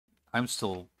I'm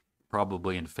still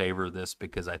probably in favor of this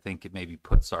because I think it maybe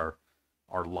puts our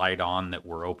light on that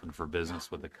we're open for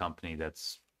business with a company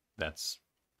that's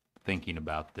thinking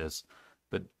about this.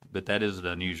 But that is an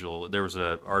unusual. There was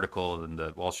an article in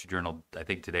the Wall Street Journal, I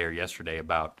think today or yesterday,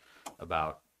 about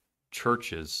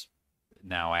churches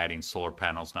now adding solar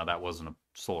panels. Now that wasn't a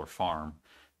solar farm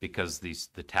because the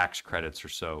tax credits are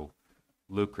so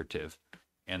lucrative.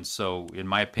 And so, in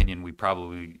my opinion,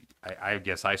 I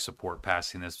guess I support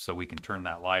passing this so we can turn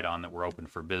that light on that we're open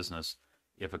for business.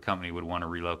 If a company would want to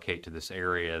relocate to this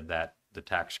area, that the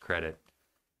tax credit,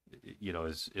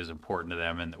 is important to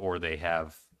them, and or they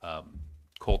have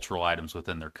cultural items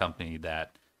within their company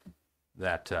that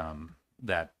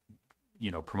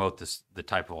promote the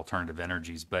type of alternative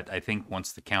energies. But I think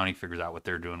once the county figures out what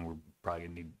they're doing, we're probably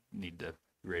gonna need to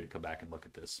be ready to come back and look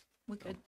at this. We could